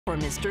for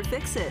Mr.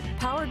 Fix-It,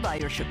 powered by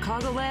your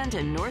Chicagoland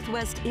and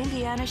Northwest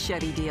Indiana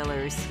Chevy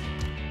dealers.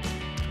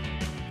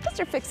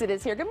 Mr. Fix-It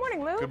is here. Good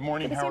morning, Lou. Good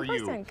morning. How are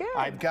you? Good.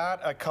 I've got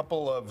a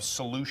couple of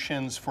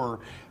solutions for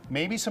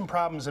maybe some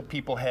problems that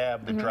people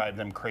have that drive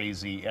them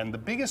crazy. And the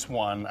biggest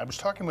one, I was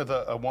talking with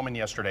a woman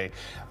yesterday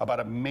about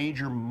a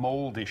major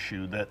mold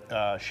issue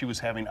that she was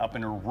having up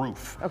in her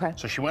roof. Okay.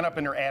 So she went up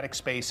in her attic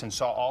space and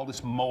saw all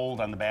this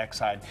mold on the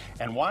backside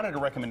and wanted a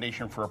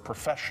recommendation for a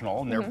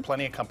professional, and there are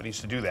plenty of companies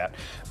to do that.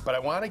 But I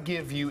want to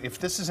give you, if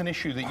this is an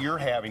issue that you're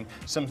having,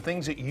 some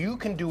things that you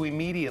can do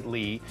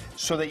immediately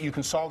so that you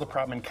can solve the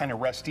problem and kind of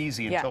rest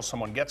easy until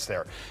someone gets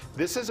there.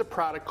 This is a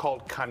product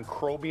called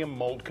Concrobium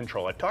Mold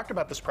Control. I talked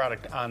about this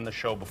product on the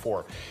show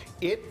before.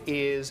 It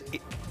is,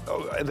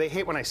 they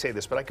hate when I say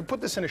this, but I could put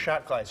this in a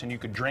shot glass and you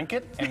could drink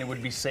it and it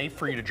would be safe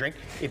for you to drink.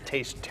 It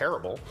tastes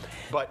terrible,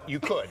 but you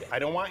could. I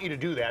don't want you to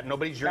do that.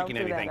 Nobody's drinking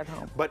anything. That at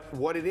home. But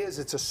what it is,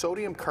 it's a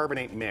sodium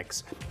carbonate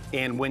mix,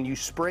 and when you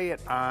spray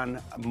it on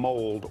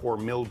mold or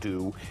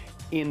mildew,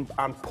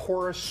 on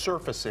porous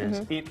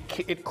surfaces,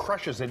 it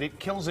crushes it, it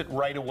kills it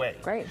right away.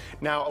 Great.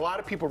 Now, a lot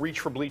of people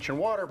reach for bleach and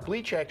water.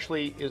 Bleach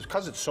actually is,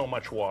 because it's so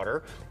much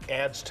water,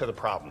 adds to the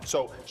problem.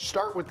 So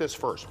start with this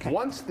first. Okay.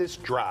 Once this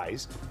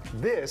dries,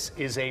 this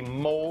is a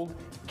mold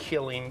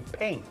killing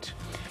paint.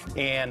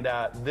 And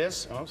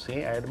this, oh, see,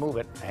 I had to move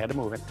it. I had to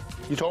move it.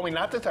 You told me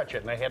not to touch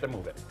it, and I had to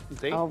move it.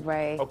 See? Oh,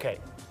 right. Okay,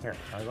 here,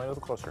 I'll go a little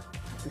closer.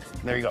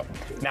 There you go.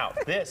 Now,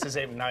 this is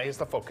now here's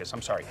the focus,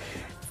 I'm sorry.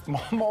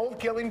 Mold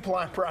killing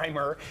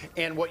primer,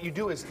 and what you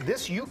do is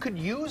this, you could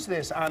use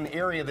this on the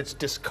area that's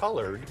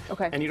discolored,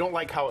 and you don't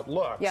like how it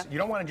looks. Yeah. You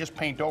don't want to just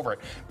paint over it,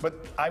 but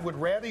I would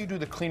rather you do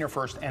the cleaner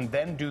first and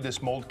then do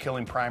this mold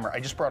killing primer. I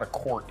just brought a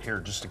quart here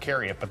just to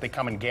carry it, but they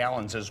come in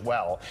gallons as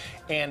well,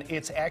 and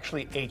it's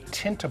actually a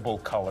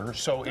tintable color,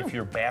 so if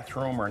your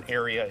bathroom or an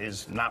area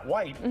is not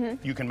white,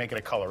 you can make it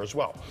a color as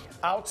well.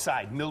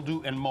 Outside,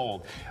 mildew and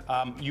mold.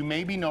 You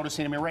may be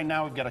noticing, I mean, right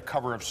now we've got a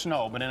cover of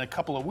snow, but in a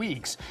couple of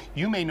weeks,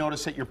 you may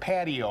notice that your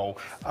patio,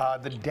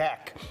 the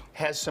deck,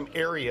 has some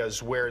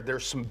areas where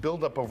there's some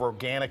buildup of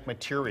organic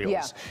materials.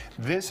 Yeah.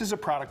 This is a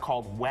product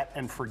called Wet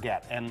and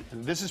Forget, and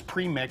this is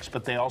pre-mixed,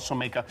 but they also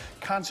make a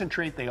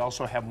concentrate. They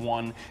also have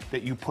one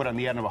that you put on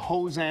the end of a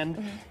hose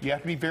end. You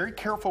have to be very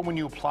careful when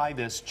you apply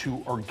this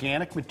to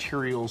organic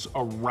materials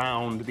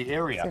around the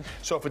area.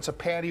 So if it's a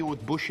patio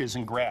with bushes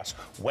and grass,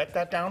 wet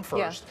that down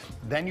first,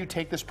 then you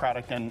take this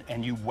product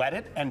and you wet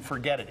it and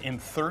forget it. In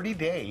 30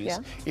 days,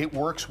 it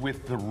works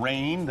with the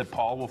rain that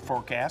Paul will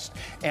forecast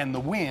and the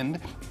wind,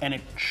 and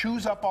it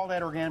chews up all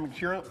that organic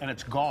material and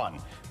it's gone.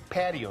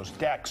 Patios,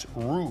 decks,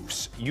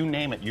 roofs, you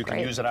name it, you can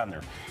use it on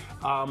there.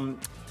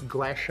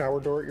 Glass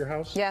shower door at your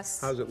house? Yes.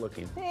 How's it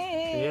looking?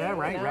 Hey, yeah,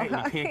 right.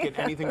 You can't get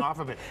anything off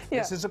of it.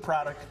 This is a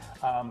product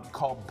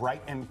called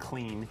Bright and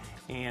Clean,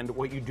 and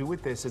what you do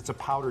with this, it's a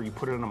powder. You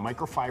put it on a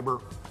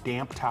microfiber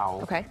damp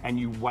towel, and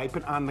you wipe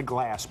it on the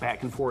glass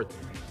back and forth.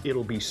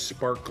 It'll be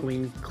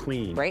sparkling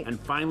clean. Right. And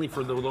finally,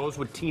 for those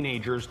with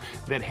teenagers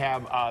that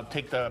have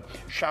take the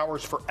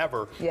showers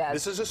forever,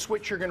 this is a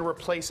switch you're going to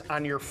replace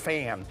on your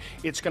fan.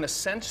 It's going to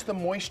sense the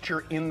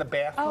moisture in the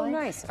bathroom. Oh,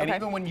 nice. And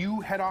even when you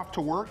head off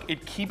to work,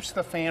 it keeps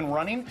the fan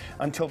running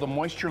until the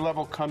moisture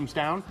level comes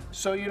down,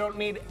 so you don't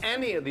need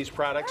any of these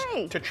products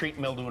to treat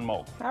mildew and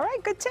mold. All right,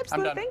 good tips,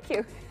 Lou. Thank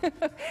you.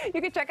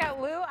 You can check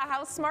out Lou,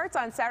 House Smarts,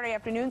 on Saturday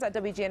afternoons on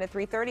WGN at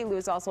 3:30. Lou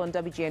is also on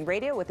WGN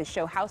Radio with his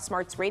show House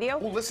Smarts Radio.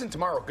 Well, listen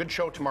tomorrow. Good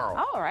show tomorrow.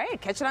 All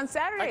right, catch it on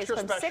Saturdays Extra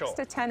from special. 6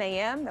 to 10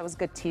 a.m. That was a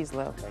good tease,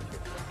 Lou. Thank you.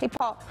 Hey,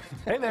 Paul.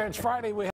 Hey there, it's Friday.